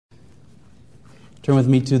Turn with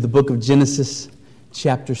me to the book of Genesis,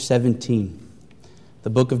 chapter 17.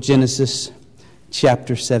 The book of Genesis,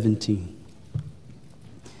 chapter 17.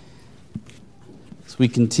 As we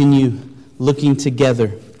continue looking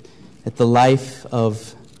together at the life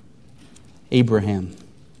of Abraham.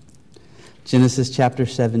 Genesis chapter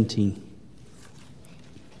 17.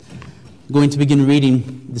 I'm going to begin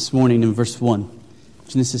reading this morning in verse 1.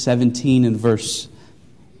 Genesis 17 and verse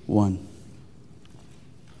 1.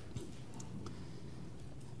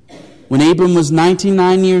 When Abram was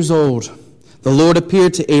 99 years old, the Lord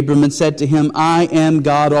appeared to Abram and said to him, I am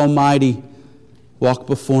God Almighty. Walk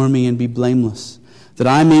before me and be blameless, that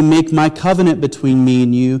I may make my covenant between me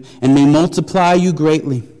and you, and may multiply you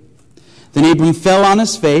greatly. Then Abram fell on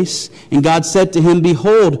his face, and God said to him,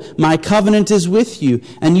 Behold, my covenant is with you,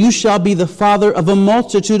 and you shall be the father of a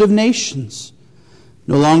multitude of nations.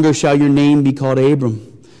 No longer shall your name be called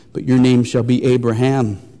Abram, but your name shall be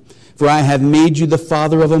Abraham. For I have made you the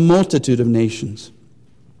father of a multitude of nations.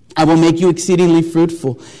 I will make you exceedingly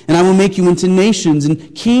fruitful, and I will make you into nations,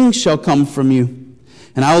 and kings shall come from you.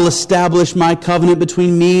 And I will establish my covenant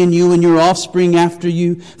between me and you and your offspring after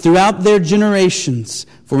you throughout their generations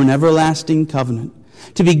for an everlasting covenant,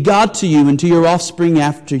 to be God to you and to your offspring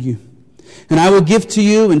after you. And I will give to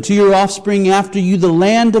you and to your offspring after you the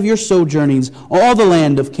land of your sojournings, all the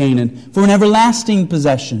land of Canaan, for an everlasting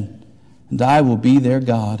possession, and I will be their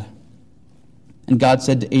God. And God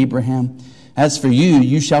said to Abraham, As for you,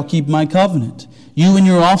 you shall keep my covenant, you and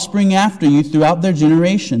your offspring after you throughout their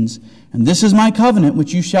generations. And this is my covenant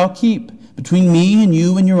which you shall keep between me and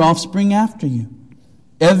you and your offspring after you.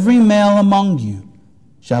 Every male among you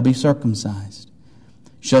shall be circumcised.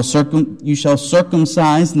 You shall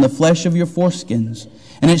circumcise in the flesh of your foreskins,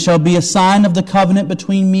 and it shall be a sign of the covenant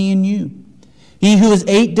between me and you. He who is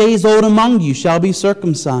 8 days old among you shall be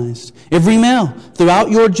circumcised, every male, throughout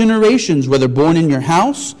your generations, whether born in your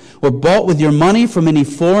house or bought with your money from any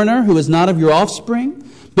foreigner who is not of your offspring.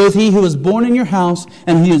 Both he who is born in your house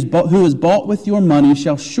and who is bought with your money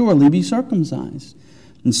shall surely be circumcised.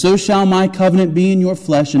 And so shall my covenant be in your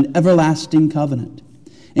flesh, an everlasting covenant.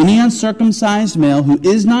 Any uncircumcised male who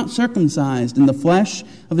is not circumcised in the flesh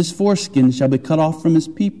of his foreskin shall be cut off from his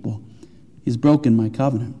people. He has broken my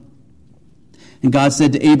covenant. And God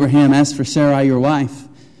said to Abraham, As for Sarai your wife,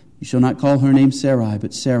 you shall not call her name Sarai,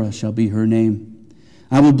 but Sarah shall be her name.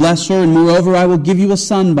 I will bless her, and moreover I will give you a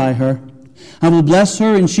son by her. I will bless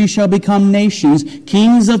her, and she shall become nations.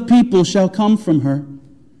 Kings of people shall come from her.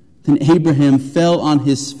 Then Abraham fell on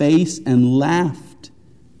his face and laughed,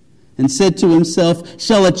 and said to himself,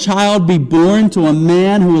 Shall a child be born to a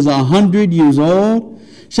man who is 100 years old?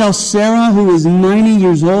 Shall Sarah, who is 90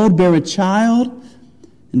 years old, bear a child?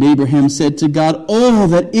 And Abraham said to God, Oh,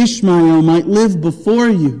 that Ishmael might live before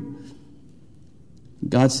you.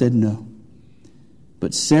 God said, No.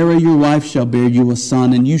 But Sarah your wife shall bear you a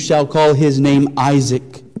son, and you shall call his name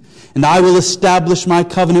Isaac. And I will establish my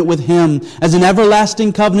covenant with him as an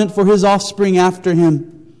everlasting covenant for his offspring after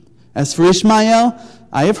him. As for Ishmael,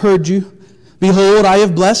 I have heard you. Behold, I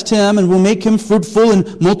have blessed him, and will make him fruitful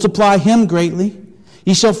and multiply him greatly.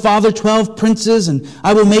 He shall father 12 princes, and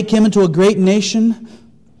I will make him into a great nation.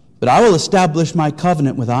 But I will establish my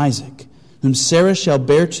covenant with Isaac, whom Sarah shall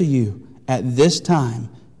bear to you at this time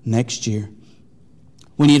next year.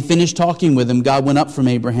 When he had finished talking with him, God went up from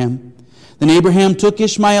Abraham. Then Abraham took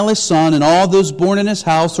Ishmael his son, and all those born in his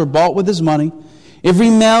house or bought with his money,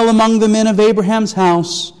 every male among the men of Abraham's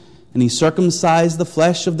house, and he circumcised the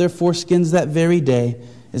flesh of their foreskins that very day,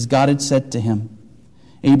 as God had said to him.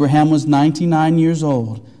 Abraham was 99 years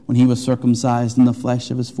old when he was circumcised in the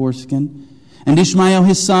flesh of his foreskin. And Ishmael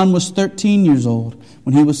his son was 13 years old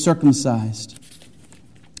when he was circumcised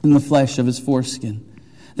in the flesh of his foreskin.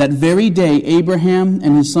 That very day Abraham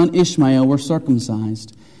and his son Ishmael were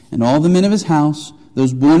circumcised, and all the men of his house,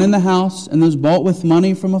 those born in the house and those bought with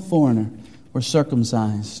money from a foreigner, were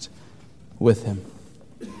circumcised with him.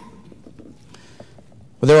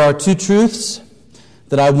 Well, there are two truths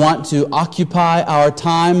that I want to occupy our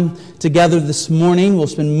time together this morning. We'll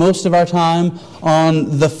spend most of our time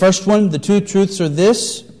on the first one. The two truths are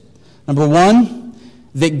this. Number one,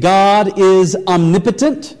 that God is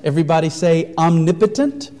omnipotent. Everybody say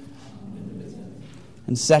omnipotent.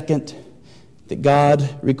 And second, that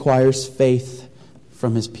God requires faith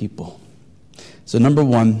from his people. So number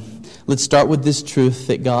one, let's start with this truth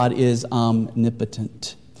that God is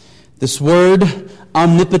omnipotent. This word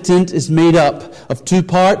omnipotent is made up of two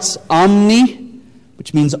parts: omni,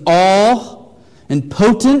 which means all, and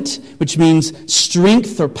potent, which means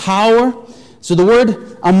strength or power. So the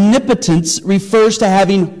word omnipotence refers to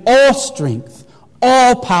having all strength,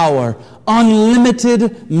 all power,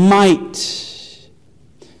 unlimited might.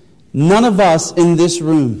 None of us in this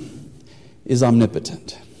room is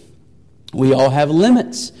omnipotent. We all have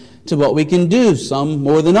limits to what we can do, some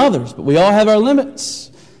more than others, but we all have our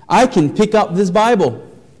limits. I can pick up this Bible.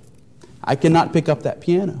 I cannot pick up that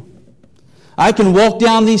piano. I can walk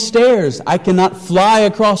down these stairs. I cannot fly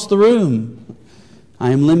across the room.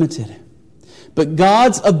 I am limited. But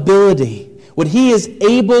God's ability, what He is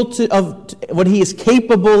what He is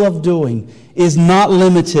capable of doing, is not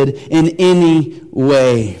limited in any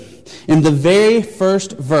way. In the very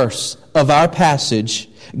first verse of our passage,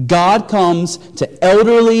 God comes to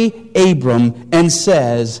elderly Abram and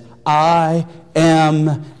says, I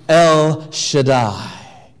am El Shaddai.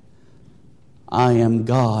 I am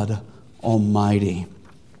God Almighty.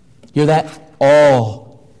 Hear that?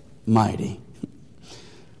 Almighty.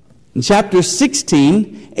 In chapter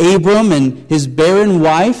 16, Abram and his barren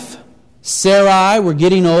wife, Sarai, were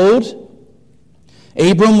getting old.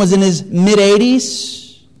 Abram was in his mid-80s.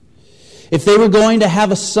 If they were going to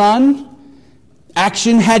have a son,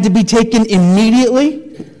 action had to be taken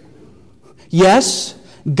immediately. Yes,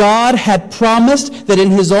 God had promised that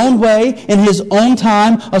in His own way, in His own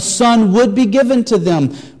time, a son would be given to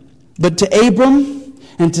them. But to Abram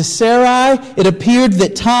and to Sarai, it appeared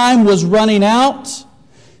that time was running out.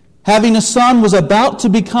 Having a son was about to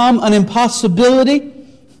become an impossibility.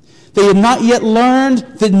 They had not yet learned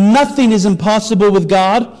that nothing is impossible with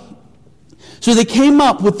God. So they came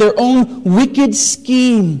up with their own wicked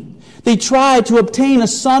scheme. They tried to obtain a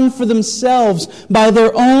son for themselves by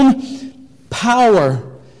their own power,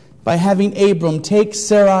 by having Abram take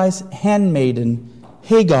Sarai's handmaiden,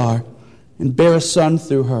 Hagar, and bear a son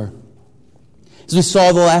through her. As we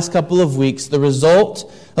saw the last couple of weeks, the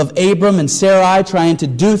result of Abram and Sarai trying to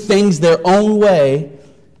do things their own way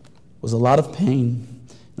was a lot of pain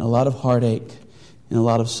and a lot of heartache and a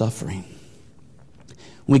lot of suffering.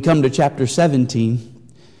 When we come to chapter 17,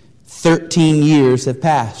 13 years have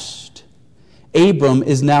passed. Abram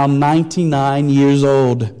is now 99 years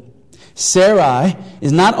old. Sarai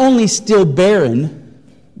is not only still barren,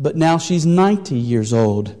 but now she's 90 years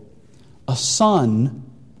old. A son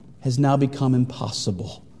has now become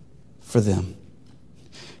impossible for them.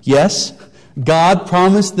 Yes, God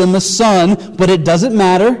promised them a son, but it doesn't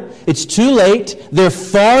matter. It's too late. They're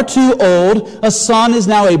far too old. A son is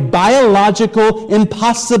now a biological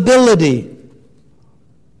impossibility.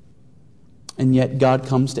 And yet God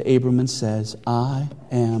comes to Abram and says, I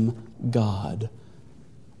am God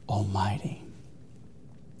Almighty.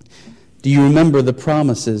 Do you remember the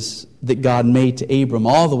promises that God made to Abram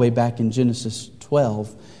all the way back in Genesis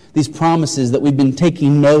 12? These promises that we've been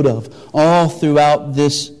taking note of all throughout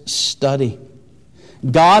this study.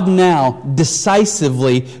 God now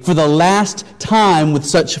decisively, for the last time with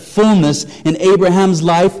such fullness in Abraham's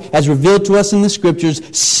life as revealed to us in the Scriptures,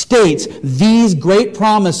 states these great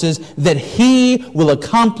promises that He will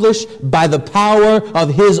accomplish by the power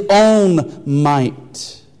of His own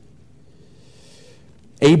might.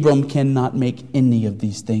 Abram cannot make any of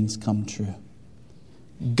these things come true.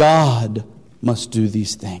 God must do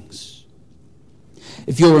these things.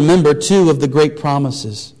 If you'll remember, two of the great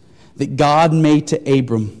promises that God made to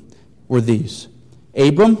Abram were these.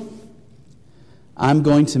 Abram, I'm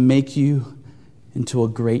going to make you into a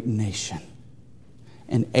great nation.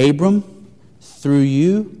 And Abram, through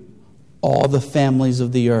you, all the families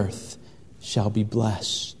of the earth shall be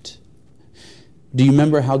blessed. Do you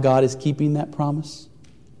remember how God is keeping that promise?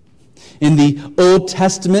 In the Old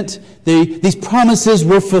Testament, these promises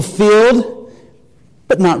were fulfilled,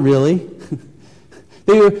 but not really.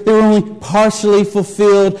 They were only partially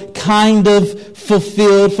fulfilled, kind of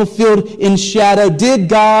fulfilled in shadow. Did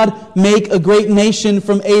God make a great nation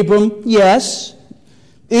from Abram? Yes.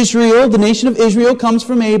 Israel, the nation of Israel, comes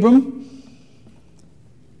from Abram.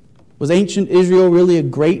 Was ancient Israel really a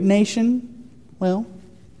great nation? Well,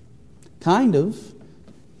 kind of.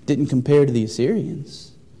 Didn't compare to the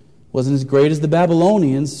Assyrians. Wasn't as great as the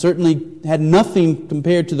Babylonians. Certainly had nothing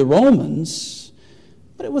compared to the Romans.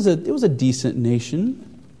 But it was a decent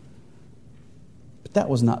nation. But that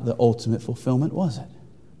was not the ultimate fulfillment, was it?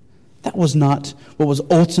 That was not what was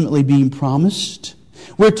ultimately being promised.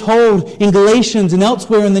 We're told in Galatians and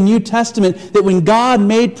elsewhere in the New Testament that when God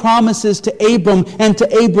made promises to Abram and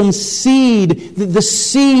to Abram's seed, the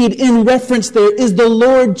seed in reference there is the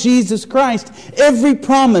Lord Jesus Christ. Every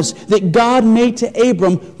promise that God made to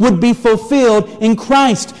Abram would be fulfilled in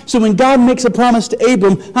Christ. So when God makes a promise to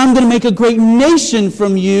Abram, I'm going to make a great nation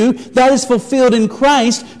from you, that is fulfilled in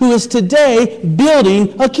Christ, who is today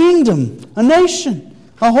building a kingdom, a nation,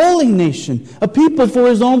 a holy nation, a people for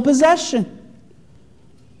His own possession.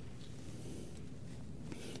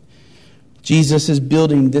 Jesus is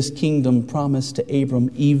building this kingdom promised to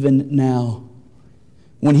Abram even now.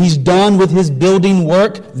 When he's done with his building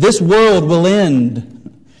work, this world will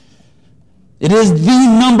end. It is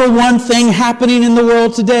the number one thing happening in the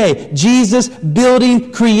world today. Jesus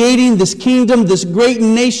building, creating this kingdom, this great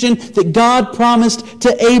nation that God promised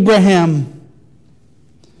to Abraham.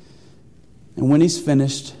 And when he's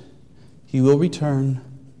finished, he will return,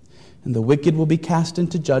 and the wicked will be cast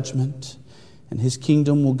into judgment, and his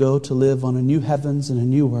kingdom will go to live on a new heavens and a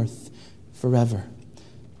new earth forever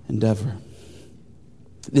and ever.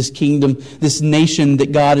 This kingdom, this nation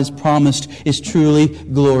that God has promised is truly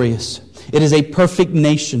glorious. It is a perfect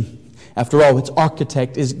nation. After all, its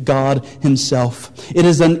architect is God himself. It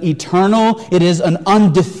is an eternal, it is an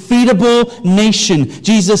undefeatable nation.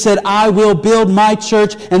 Jesus said, I will build my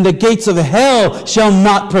church, and the gates of hell shall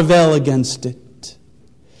not prevail against it.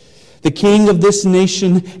 The king of this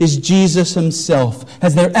nation is Jesus himself.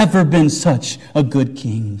 Has there ever been such a good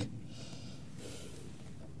king?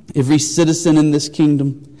 Every citizen in this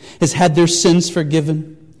kingdom has had their sins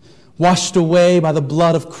forgiven, washed away by the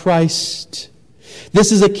blood of Christ.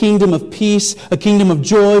 This is a kingdom of peace, a kingdom of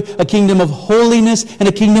joy, a kingdom of holiness, and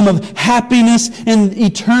a kingdom of happiness in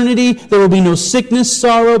eternity. There will be no sickness,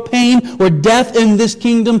 sorrow, pain, or death in this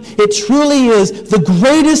kingdom. It truly is the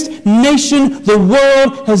greatest nation the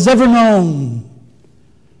world has ever known.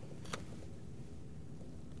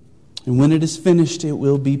 And when it is finished, it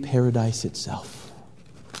will be paradise itself.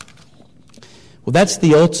 Well, that's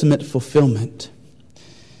the ultimate fulfillment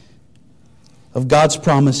of God's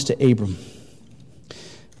promise to Abram.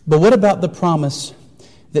 But what about the promise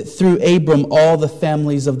that through Abram all the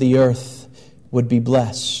families of the earth would be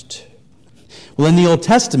blessed? Well, in the Old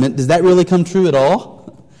Testament, does that really come true at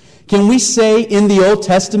all? Can we say in the Old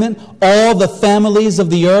Testament all the families of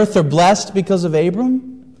the earth are blessed because of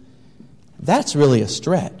Abram? That's really a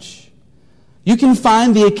stretch. You can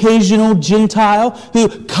find the occasional Gentile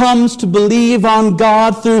who comes to believe on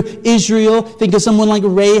God through Israel. Think of someone like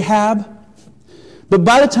Rahab. But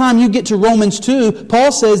by the time you get to Romans 2,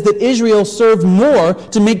 Paul says that Israel served more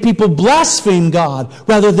to make people blaspheme God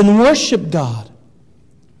rather than worship God.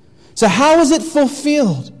 So how is it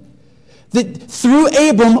fulfilled that through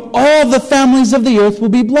Abram all the families of the earth will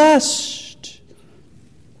be blessed?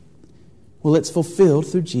 Well, it's fulfilled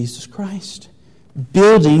through Jesus Christ,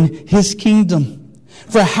 building his kingdom.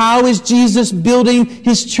 For how is Jesus building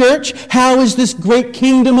his church? How is this great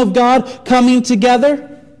kingdom of God coming together?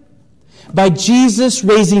 By Jesus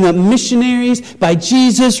raising up missionaries, by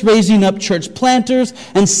Jesus raising up church planters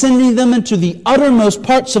and sending them into the uttermost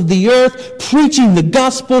parts of the earth, preaching the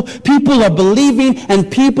gospel. People are believing, and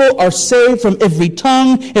people are saved from every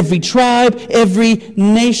tongue, every tribe, every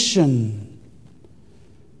nation.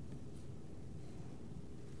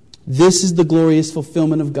 This is the glorious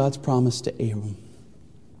fulfillment of God's promise to Abram.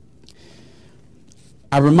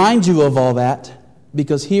 I remind you of all that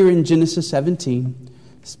because here in Genesis 17,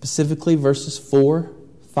 specifically verses 4,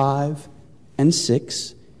 5, and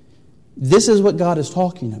 6, this is what God is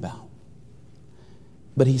talking about.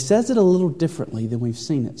 But he says it a little differently than we've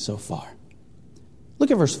seen it so far.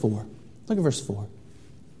 Look at verse 4. Look at verse 4.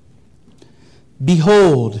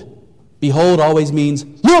 Behold. Behold always means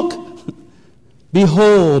look.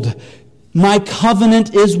 Behold, my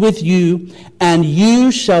covenant is with you, and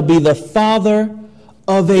you shall be the father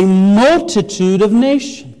of a multitude of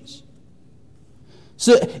nations.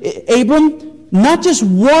 So, Abram, not just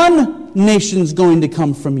one nation's going to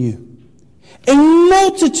come from you. A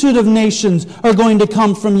multitude of nations are going to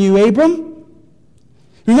come from you, Abram.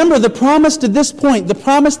 Remember, the promise to this point, the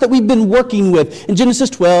promise that we've been working with in Genesis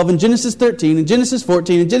 12, and Genesis 13, and Genesis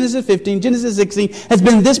 14, and Genesis 15, Genesis 16, has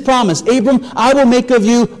been this promise. Abram, I will make of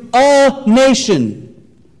you a nation.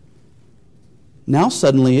 Now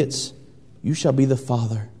suddenly it's, you shall be the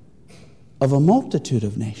father of a multitude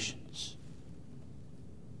of nations.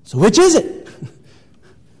 So which is it?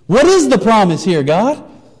 What is the promise here, God?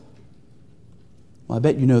 Well, I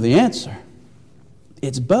bet you know the answer.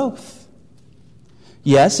 It's both.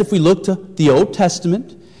 Yes, if we look to the Old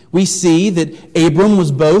Testament, we see that Abram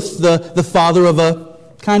was both the father of a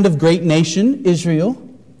kind of great nation, Israel.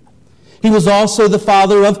 He was also the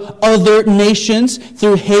father of other nations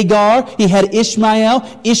through Hagar. He had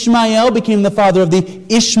Ishmael. Ishmael became the father of the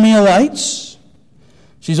Ishmaelites.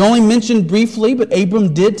 She's only mentioned briefly, but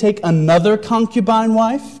Abram did take another concubine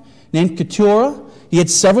wife named Keturah. He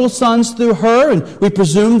had several sons through her, and we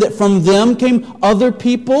presume that from them came other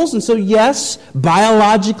peoples. And so, yes,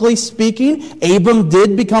 biologically speaking, Abram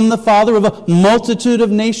did become the father of a multitude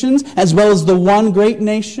of nations, as well as the one great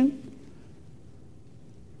nation.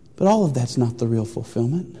 But all of that's not the real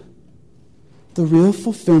fulfillment. The real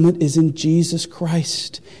fulfillment is in Jesus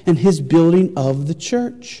Christ and His building of the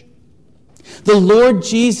church. The Lord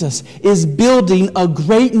Jesus is building a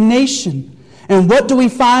great nation. And what do we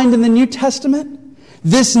find in the New Testament?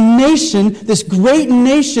 This nation, this great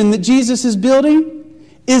nation that Jesus is building,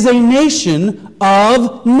 is a nation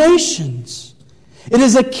of nations. It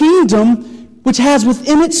is a kingdom which has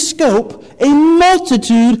within its scope a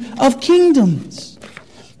multitude of kingdoms.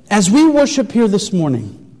 As we worship here this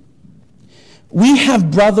morning, we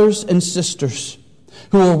have brothers and sisters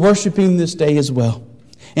who are worshiping this day as well.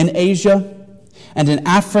 In Asia, and in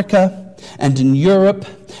Africa, and in Europe,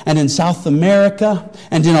 and in South America,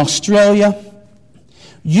 and in Australia.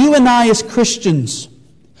 You and I as Christians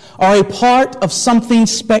are a part of something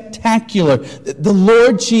spectacular that the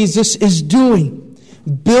Lord Jesus is doing.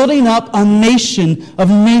 Building up a nation of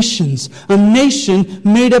nations, a nation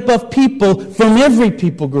made up of people from every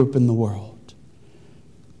people group in the world.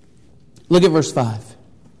 Look at verse 5.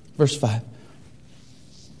 Verse 5.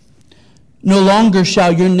 No longer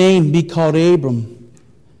shall your name be called Abram,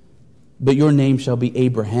 but your name shall be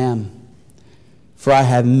Abraham. For I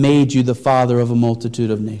have made you the father of a multitude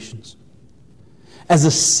of nations. As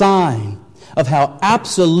a sign of how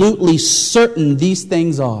absolutely certain these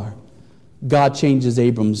things are, God changes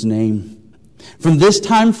Abram's name. From this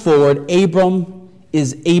time forward, Abram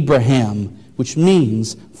is Abraham, which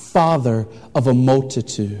means father of a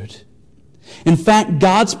multitude. In fact,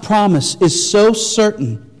 God's promise is so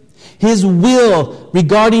certain. His will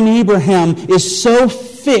regarding Abraham is so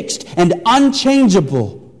fixed and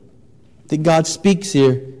unchangeable that God speaks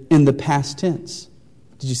here in the past tense.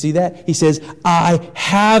 Did you see that? He says, I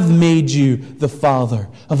have made you the father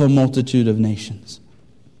of a multitude of nations.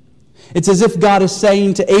 It's as if God is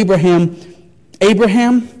saying to Abraham,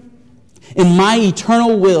 Abraham, in my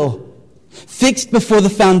eternal will, fixed before the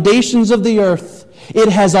foundations of the earth, it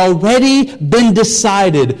has already been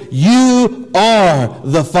decided you are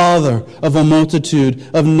the father of a multitude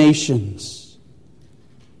of nations.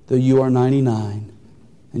 Though you are 99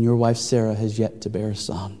 and your wife Sarah has yet to bear a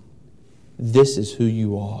son. This is who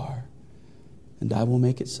you are, and I will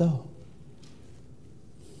make it so.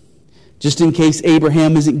 Just in case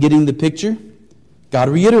Abraham isn't getting the picture, God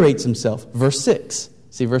reiterates himself. Verse 6.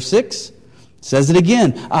 See verse 6? It says it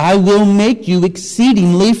again. I will make you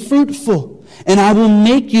exceedingly fruitful, and I will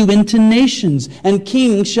make you into nations, and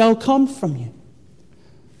kings shall come from you.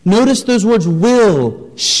 Notice those words,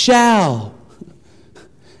 will, shall.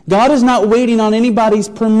 God is not waiting on anybody's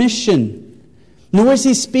permission, nor is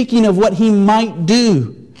He speaking of what He might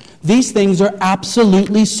do. These things are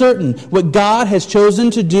absolutely certain. What God has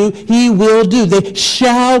chosen to do, He will do. They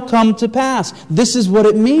shall come to pass. This is what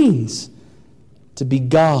it means to be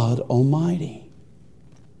God Almighty.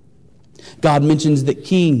 God mentions that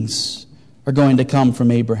kings are going to come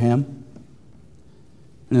from Abraham.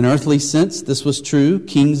 In an earthly sense, this was true.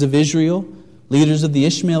 Kings of Israel, leaders of the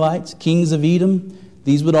Ishmaelites, kings of Edom,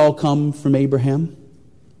 these would all come from Abraham.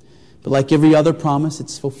 But like every other promise,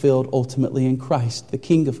 it's fulfilled ultimately in Christ, the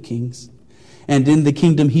King of Kings, and in the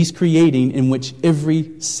kingdom He's creating, in which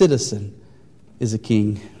every citizen is a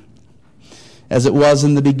king. As it was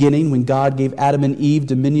in the beginning when God gave Adam and Eve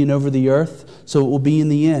dominion over the earth, so it will be in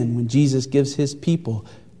the end when Jesus gives His people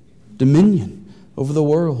dominion over the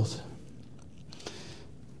world.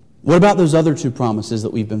 What about those other two promises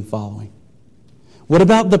that we've been following? What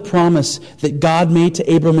about the promise that God made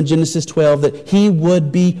to Abram in Genesis 12 that He would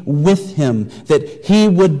be with him, that He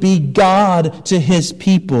would be God to His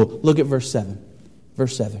people? Look at verse 7.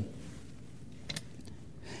 Verse 7.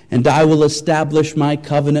 And I will establish my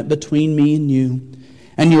covenant between me and you,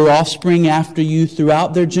 and your offspring after you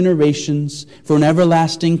throughout their generations for an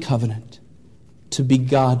everlasting covenant, to be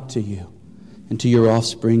God to you and to your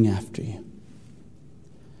offspring after you.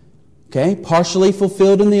 Okay, partially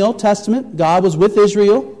fulfilled in the Old Testament. God was with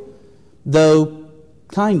Israel, though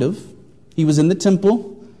kind of. He was in the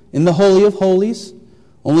temple, in the Holy of Holies.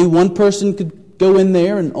 Only one person could go in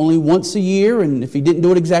there, and only once a year, and if he didn't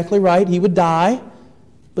do it exactly right, he would die.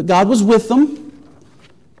 But God was with them.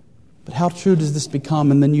 But how true does this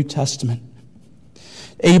become in the New Testament?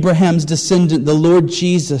 Abraham's descendant, the Lord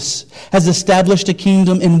Jesus, has established a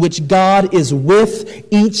kingdom in which God is with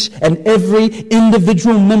each and every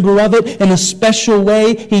individual member of it in a special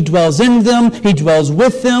way. He dwells in them. He dwells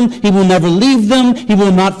with them. He will never leave them. He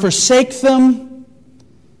will not forsake them.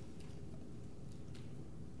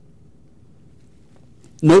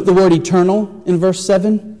 Note the word eternal in verse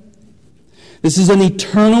 7. This is an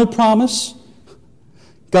eternal promise.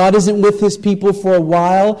 God isn't with His people for a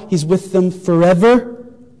while. He's with them forever.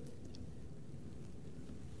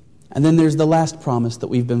 And then there's the last promise that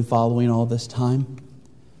we've been following all this time.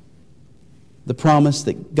 The promise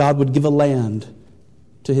that God would give a land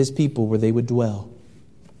to His people where they would dwell.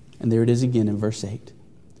 And there it is again in verse 8.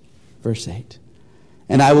 Verse 8.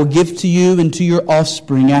 And I will give to you and to your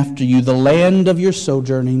offspring after you the land of your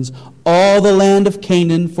sojournings, all the land of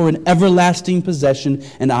Canaan for an everlasting possession,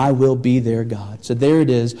 and I will be their God. So there it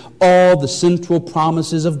is, all the central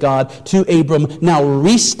promises of God to Abram, now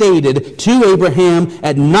restated to Abraham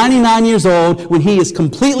at 99 years old when he is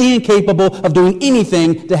completely incapable of doing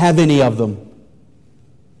anything to have any of them.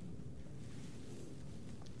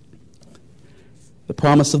 The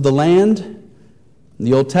promise of the land. In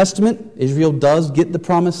the Old Testament, Israel does get the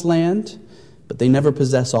promised land, but they never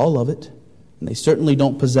possess all of it. And they certainly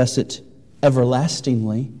don't possess it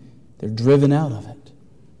everlastingly. They're driven out of it.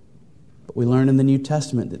 But we learn in the New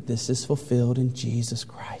Testament that this is fulfilled in Jesus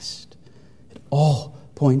Christ. It all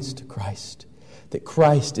points to Christ. That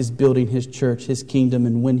Christ is building His church, His kingdom,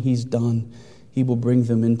 and when He's done, He will bring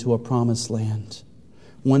them into a promised land.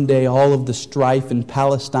 One day, all of the strife in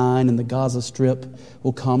Palestine and the Gaza Strip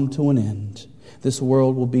will come to an end. This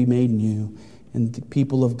world will be made new, and the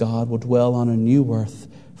people of God will dwell on a new earth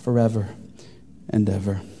forever and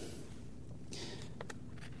ever.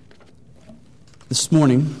 This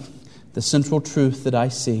morning, the central truth that I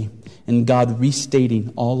see in God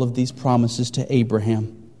restating all of these promises to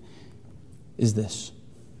Abraham is this.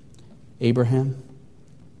 Abraham,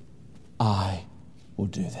 I will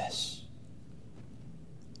do this.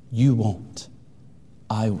 You won't.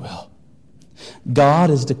 I will.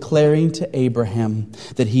 God is declaring to Abraham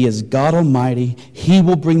that He is God Almighty. He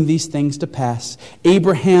will bring these things to pass.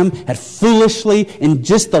 Abraham had foolishly, in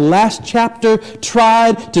just the last chapter,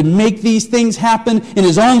 tried to make these things happen in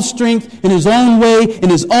his own strength, in his own way,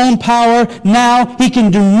 in his own power. Now he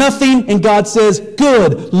can do nothing, and God says,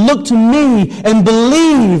 good, look to me and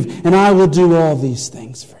believe, and I will do all these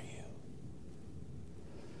things for you.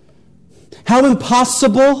 How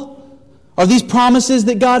impossible are these promises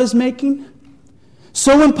that God is making?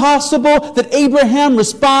 So impossible that Abraham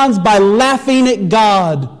responds by laughing at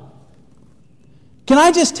God. Can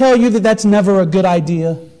I just tell you that that's never a good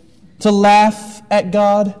idea? To laugh at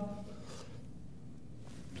God?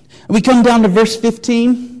 We come down to verse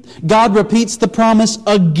 15. God repeats the promise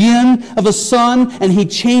again of a son, and He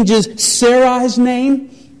changes Sarai's name.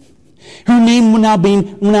 Her name will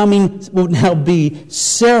now be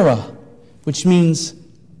Sarah, which means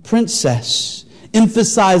princess,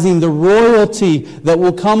 emphasizing the royalty that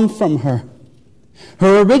will come from her.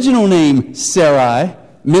 Her original name, Sarai,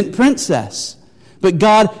 meant princess. But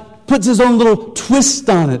God puts His own little twist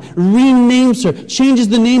on it, renames her, changes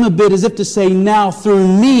the name a bit as if to say, now through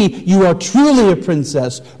me you are truly a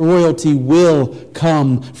princess. Royalty will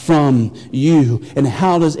come from you. And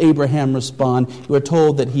how does Abraham respond? We're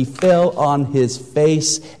told that he fell on his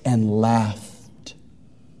face and laughed.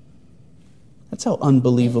 That's how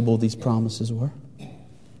unbelievable these promises were.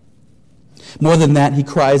 More than that, he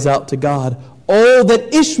cries out to God, oh,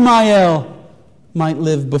 that Ishmael might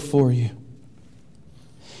live before you.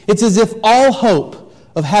 It's as if all hope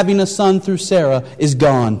of having a son through Sarah is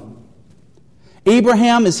gone.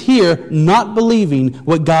 Abraham is here not believing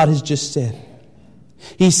what God has just said.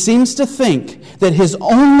 He seems to think that his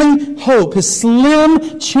only hope, his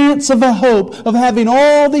slim chance of a hope of having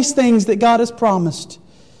all these things that God has promised,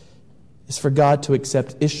 is for God to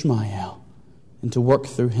accept Ishmael and to work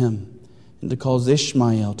through him and to cause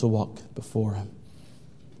Ishmael to walk before him.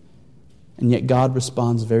 And yet God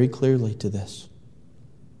responds very clearly to this.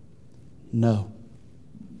 No.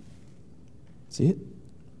 See it?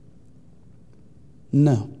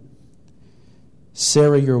 No.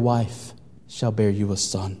 Sarah, your wife, shall bear you a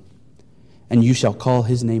son, and you shall call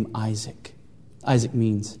his name Isaac. Isaac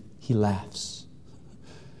means he laughs.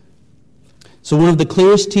 So one of the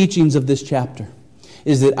clearest teachings of this chapter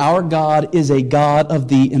is that our God is a God of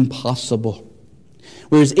the impossible.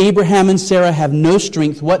 Whereas Abraham and Sarah have no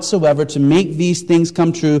strength whatsoever to make these things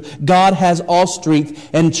come true, God has all strength.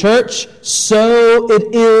 And church, so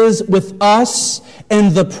it is with us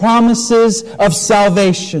and the promises of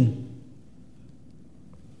salvation.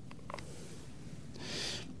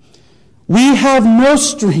 We have no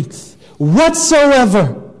strength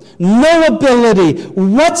whatsoever, no ability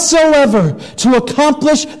whatsoever to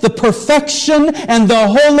accomplish the perfection and the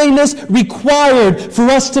holiness required for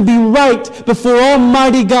us to be right before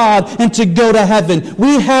Almighty God and to go to heaven.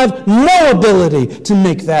 We have no ability to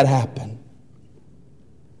make that happen.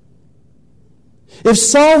 If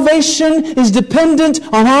salvation is dependent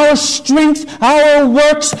on our strength, our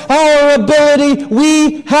works, our ability,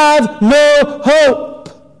 we have no hope.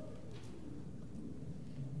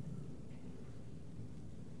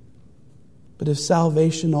 But if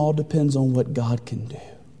salvation all depends on what God can do,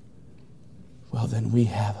 well, then we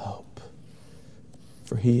have hope,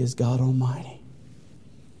 for He is God Almighty.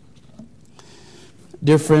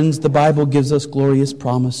 Dear friends, the Bible gives us glorious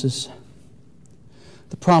promises.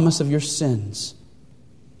 The promise of your sins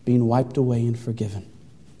being wiped away and forgiven.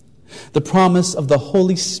 The promise of the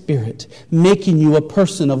Holy Spirit making you a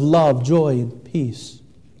person of love, joy, and peace.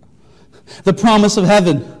 The promise of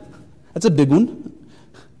heaven. That's a big one.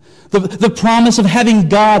 The promise of having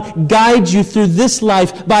God guide you through this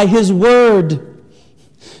life by His Word.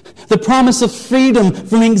 The promise of freedom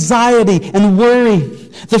from anxiety and worry.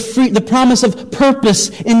 The promise of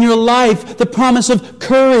purpose in your life. The promise of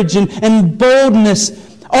courage and boldness.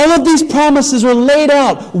 All of these promises are laid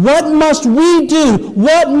out. What must we do?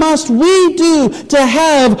 What must we do to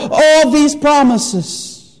have all these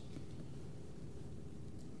promises?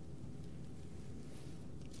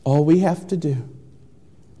 All we have to do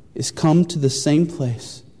is come to the same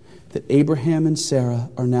place that Abraham and Sarah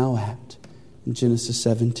are now at in Genesis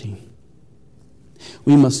 17.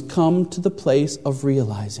 We must come to the place of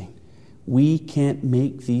realizing we can't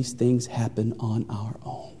make these things happen on our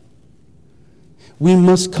own. We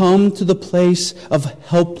must come to the place of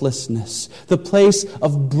helplessness, the place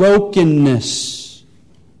of brokenness,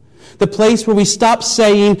 the place where we stop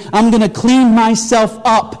saying, I'm going to clean myself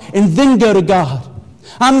up and then go to God.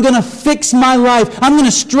 I'm going to fix my life. I'm going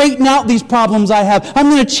to straighten out these problems I have.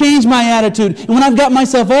 I'm going to change my attitude. And when I've got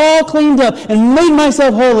myself all cleaned up and made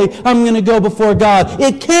myself holy, I'm going to go before God.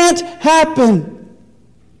 It can't happen.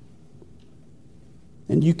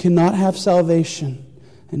 And you cannot have salvation,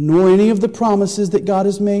 and nor any of the promises that God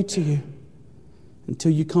has made to you,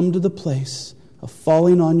 until you come to the place of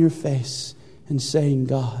falling on your face and saying,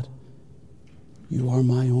 God, you are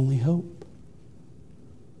my only hope.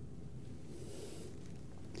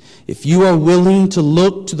 If you are willing to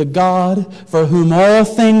look to the God for whom all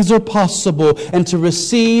things are possible and to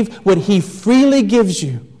receive what He freely gives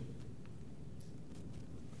you,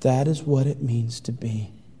 that is what it means to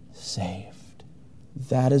be saved.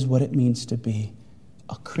 That is what it means to be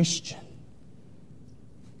a Christian.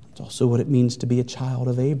 It's also what it means to be a child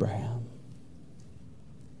of Abraham.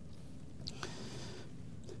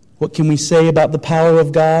 What can we say about the power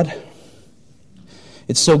of God?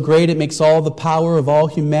 It's so great it makes all the power of all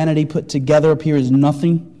humanity put together appear as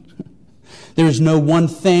nothing. There's no one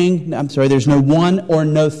or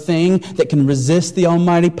no thing that can resist the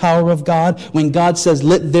almighty power of God. When God says,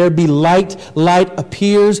 let there be light, light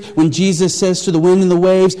appears. When Jesus says to the wind and the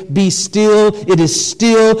waves, be still, it is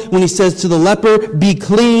still. When He says to the leper, be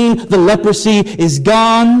clean, the leprosy is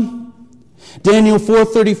gone. Daniel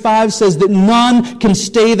 4:35 says that none can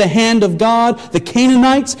stay the hand of God. The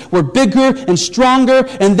Canaanites were bigger and stronger,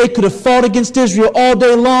 and they could have fought against Israel all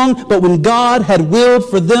day long, but when God had willed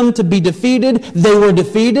for them to be defeated, they were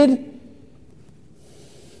defeated.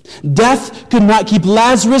 Death could not keep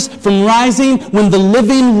Lazarus from rising when the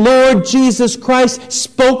living Lord Jesus Christ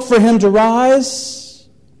spoke for him to rise.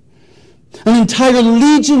 An entire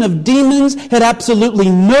legion of demons had absolutely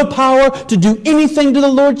no power to do anything to the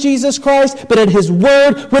Lord Jesus Christ, but at His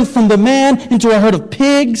word went from the man into a herd of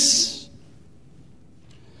pigs.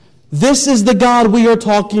 This is the God we are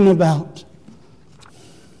talking about.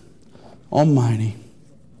 Almighty.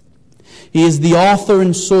 He is the author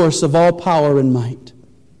and source of all power and might.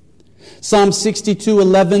 Psalm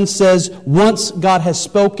 62:11 says, once God has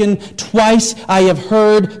spoken, twice I have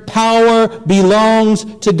heard, power belongs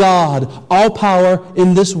to God. All power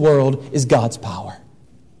in this world is God's power.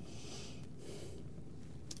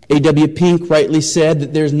 A.W. Pink rightly said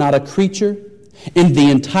that there's not a creature in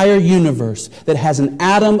the entire universe that has an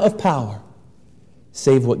atom of power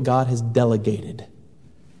save what God has delegated.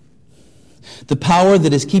 The power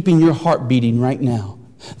that is keeping your heart beating right now,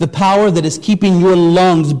 the power that is keeping your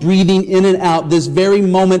lungs breathing in and out this very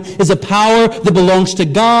moment is a power that belongs to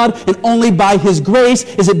God, and only by His grace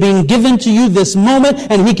is it being given to you this moment,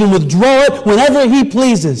 and He can withdraw it whenever He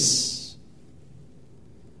pleases.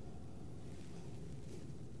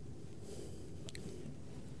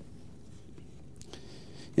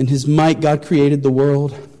 In His might, God created the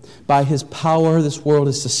world. By His power, this world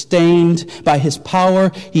is sustained. By His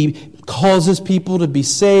power, He causes people to be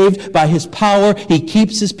saved. By His power, He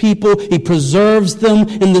keeps His people. He preserves them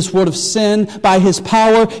in this world of sin. By His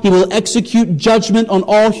power, He will execute judgment on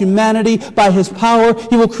all humanity. By His power,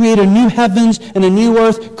 He will create a new heavens and a new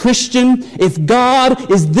earth. Christian, if God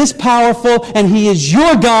is this powerful and He is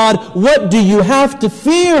your God, what do you have to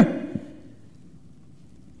fear?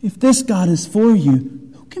 If this God is for you,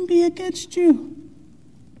 who can be against you?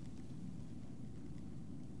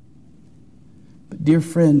 Dear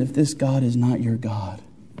friend, if this God is not your God,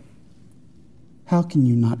 how can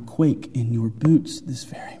you not quake in your boots this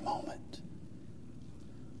very moment?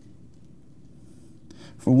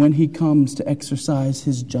 For when he comes to exercise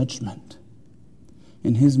his judgment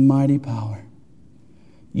in his mighty power,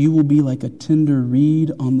 you will be like a tender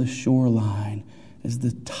reed on the shoreline as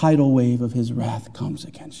the tidal wave of his wrath comes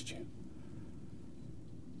against you.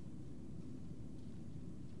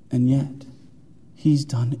 And yet, he's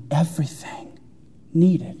done everything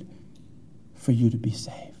needed for you to be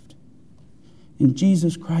saved. In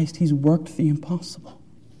Jesus Christ, he's worked the impossible.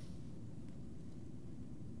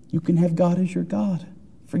 You can have God as your God.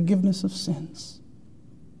 Forgiveness of sins.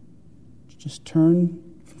 Just turn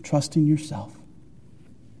from trusting yourself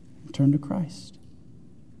and turn to Christ.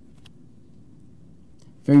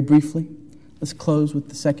 Very briefly, let's close with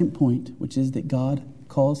the second point, which is that God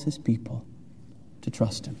calls his people to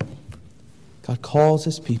trust him. God calls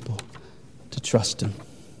his people to trust him.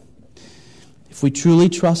 If we truly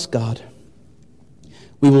trust God,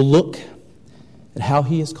 we will look at how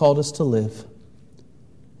he has called us to live,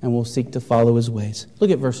 and we'll seek to follow his ways. Look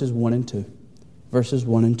at verses 1 and 2. Verses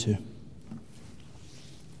 1 and 2.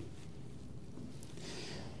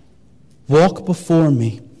 Walk before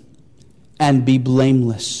me and be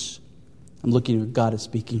blameless. I'm looking at God is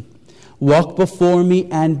speaking. Walk before me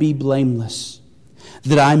and be blameless,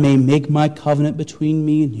 that I may make my covenant between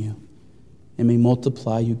me and you, and may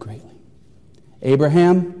multiply you greatly.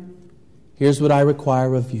 Abraham, here's what I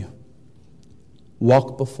require of you.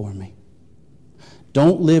 Walk before me.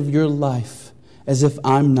 Don't live your life as if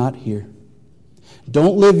I'm not here.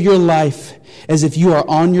 Don't live your life as if you are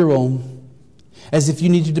on your own, as if you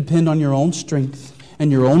need to depend on your own strength and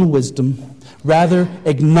your own wisdom. Rather,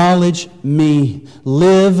 acknowledge me.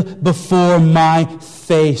 Live before my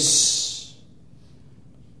face,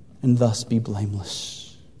 and thus be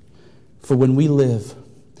blameless. For when we live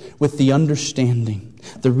with the understanding,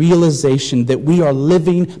 the realization that we are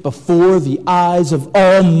living before the eyes of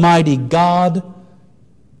Almighty God,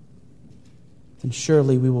 then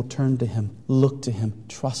surely we will turn to him, look to him,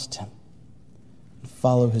 trust him, and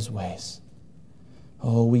follow his ways.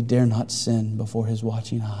 Oh, we dare not sin before his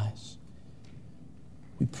watching eyes.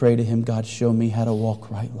 We pray to him, God, show me how to walk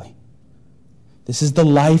rightly. This is the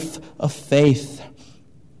life of faith.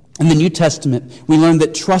 In the New Testament, we learn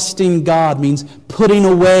that trusting God means putting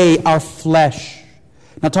away our flesh.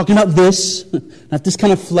 Not talking about this, not this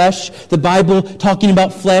kind of flesh. The Bible talking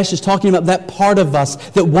about flesh is talking about that part of us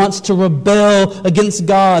that wants to rebel against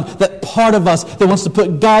God. That part of us that wants to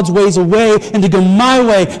put God's ways away and to go my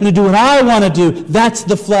way and to do what I want to do. That's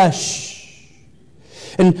the flesh.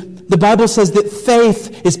 And the Bible says that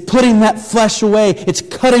faith is putting that flesh away. It's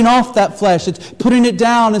cutting off that flesh. It's putting it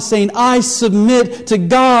down and saying, I submit to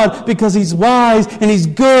God because he's wise and he's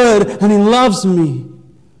good and he loves me.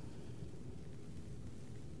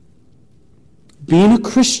 Being a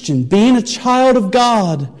Christian, being a child of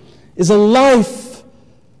God, is a life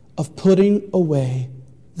of putting away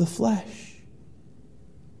the flesh.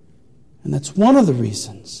 And that's one of the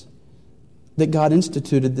reasons that God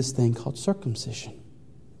instituted this thing called circumcision.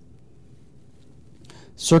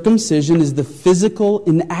 Circumcision is the physical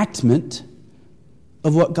enactment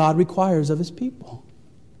of what God requires of his people.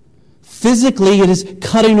 Physically, it is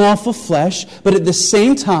cutting off of flesh, but at the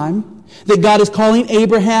same time, that God is calling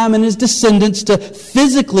Abraham and his descendants to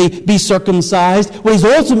physically be circumcised, what he's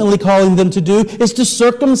ultimately calling them to do is to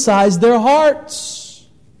circumcise their hearts.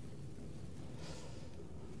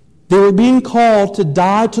 They were being called to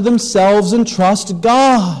die to themselves and trust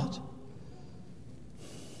God.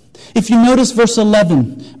 If you notice verse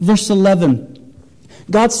 11,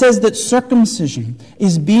 God says that circumcision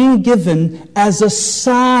is being given as a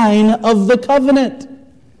sign of the covenant.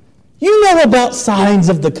 You know about signs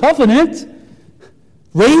of the covenant.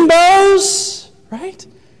 Rainbows, right?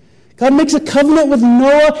 God makes a covenant with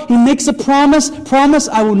Noah. He makes a promise,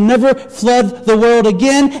 I will never flood the world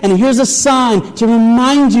again. And here's a sign to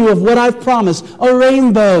remind you of what I've promised, a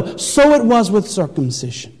rainbow. So it was with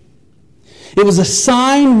circumcision. It was a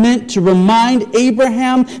sign meant to remind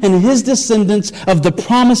Abraham and his descendants of the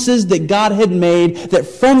promises that God had made, that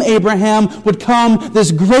from Abraham would come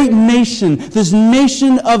this great nation, this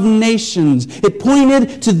nation of nations. It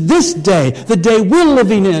pointed to this day, the day we're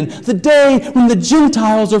living in, the day when the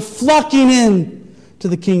Gentiles are flocking in to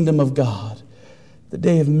the kingdom of God, the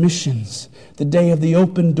day of missions, the day of the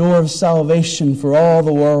open door of salvation for all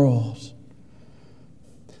the world.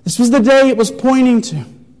 This was the day it was pointing to.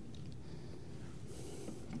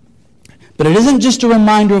 But it isn't just a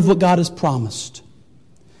reminder of what God has promised.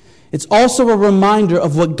 It's also a reminder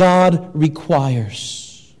of what God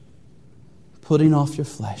requires. Putting off your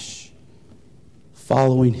flesh.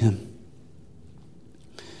 Following him.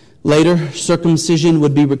 Later, circumcision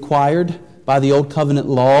would be required by the Old Covenant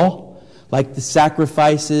law. like the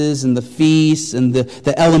sacrifices and the feasts and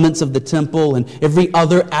the elements of the temple and every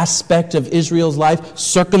other aspect of Israel's life,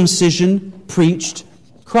 circumcision preached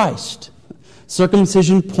Christ.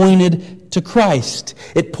 Circumcision pointed to Christ.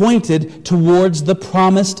 It pointed towards the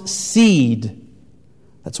promised seed.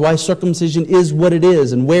 That's why circumcision is what it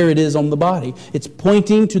is and where it is on the body. It's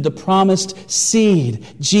pointing to the promised seed,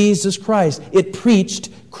 Jesus Christ. It preached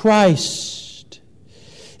Christ.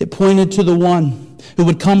 It pointed to the one who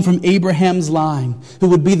would come from Abraham's line, who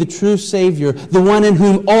would be the true Savior, the one in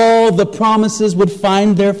whom all the promises would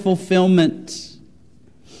find their fulfillment.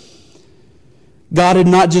 God had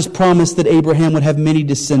not just promised that Abraham would have many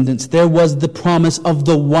descendants. There was the promise of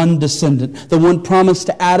the one descendant, the one promised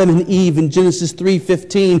to Adam and Eve in Genesis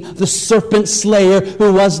 3:15, the serpent slayer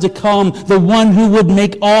who was to come, the one who would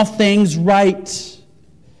make all things right.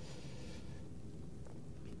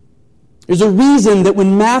 There's a reason that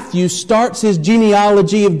when Matthew starts his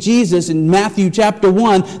genealogy of Jesus in Matthew chapter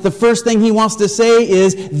 1, the first thing he wants to say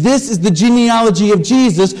is, this is the genealogy of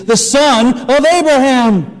Jesus, the son of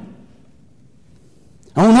Abraham.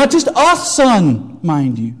 Oh, not just a son,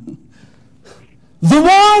 mind you. The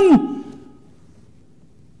one!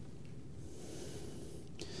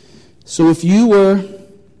 So if you were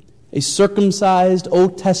a circumcised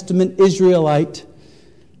Old Testament Israelite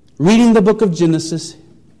reading the book of Genesis,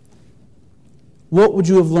 what would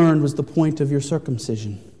you have learned was the point of your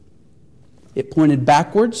circumcision? It pointed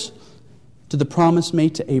backwards to the promise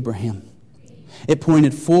made to Abraham. It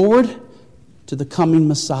pointed forward to the coming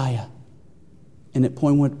Messiah. And it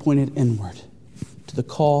pointed inward to the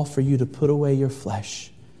call for you to put away your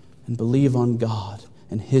flesh and believe on God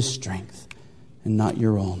and His strength and not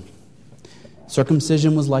your own.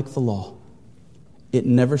 Circumcision was like the law. It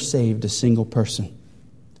never saved a single person.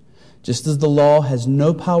 Just as the law has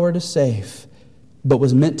no power to save, but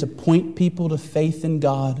was meant to point people to faith in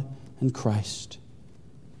God and Christ,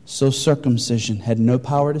 so circumcision had no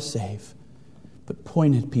power to save, but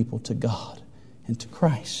pointed people to God and to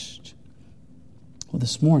Christ. Well,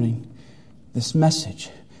 this morning, this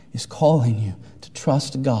message is calling you to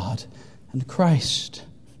trust God and Christ.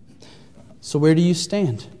 So where do you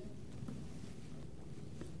stand?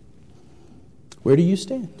 Where do you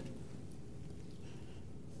stand?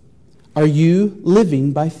 Are you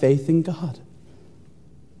living by faith in God?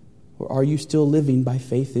 Or are you still living by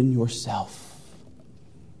faith in yourself?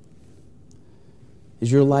 Is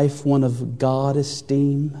your life one of God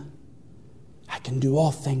esteem? I can do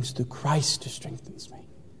all things through Christ who strengthens me.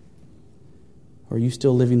 Or are you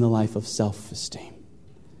still living the life of self-esteem?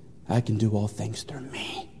 I can do all things through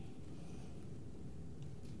me.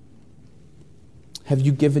 Have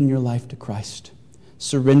you given your life to Christ?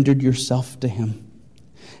 Surrendered yourself to Him?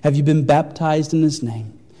 Have you been baptized in His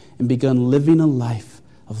name and begun living a life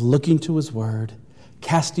of looking to His Word,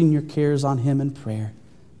 casting your cares on Him in prayer,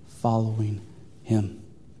 following Him?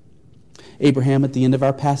 Abraham, at the end of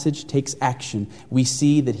our passage, takes action. We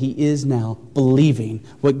see that he is now believing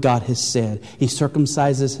what God has said. He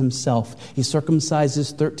circumcises himself. He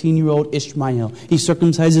circumcises 13-year-old Ishmael. He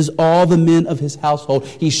circumcises all the men of his household.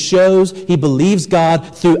 He shows he believes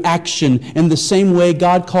God through action. In the same way,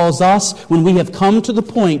 God calls us, when we have come to the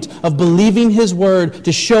point of believing His Word,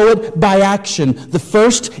 to show it by action. The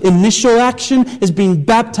first initial action is being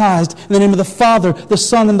baptized in the name of the Father, the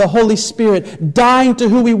Son, and the Holy Spirit, dying to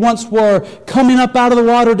who we once were, coming up out of the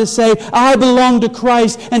water to say, I belong to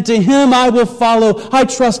Christ, and to Him I will follow. I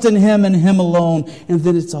trust in Him and Him alone. And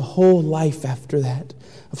then it's a whole life after that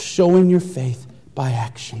of showing your faith by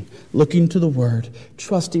action, looking to the Word,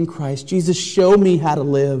 trusting Christ. Jesus, show me how to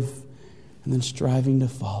live, and then striving to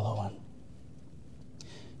follow Him.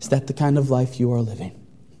 Is that the kind of life you are living?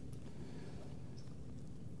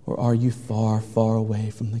 Or are you far, far away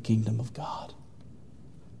from the kingdom of God?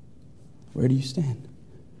 Where do you stand?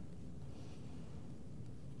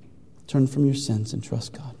 Turn from your sins and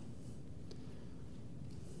trust God.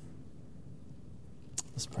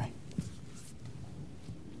 Let's pray.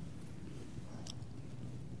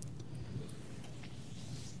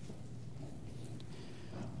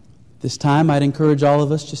 This time, I'd encourage all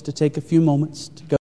of us just to take a few moments to go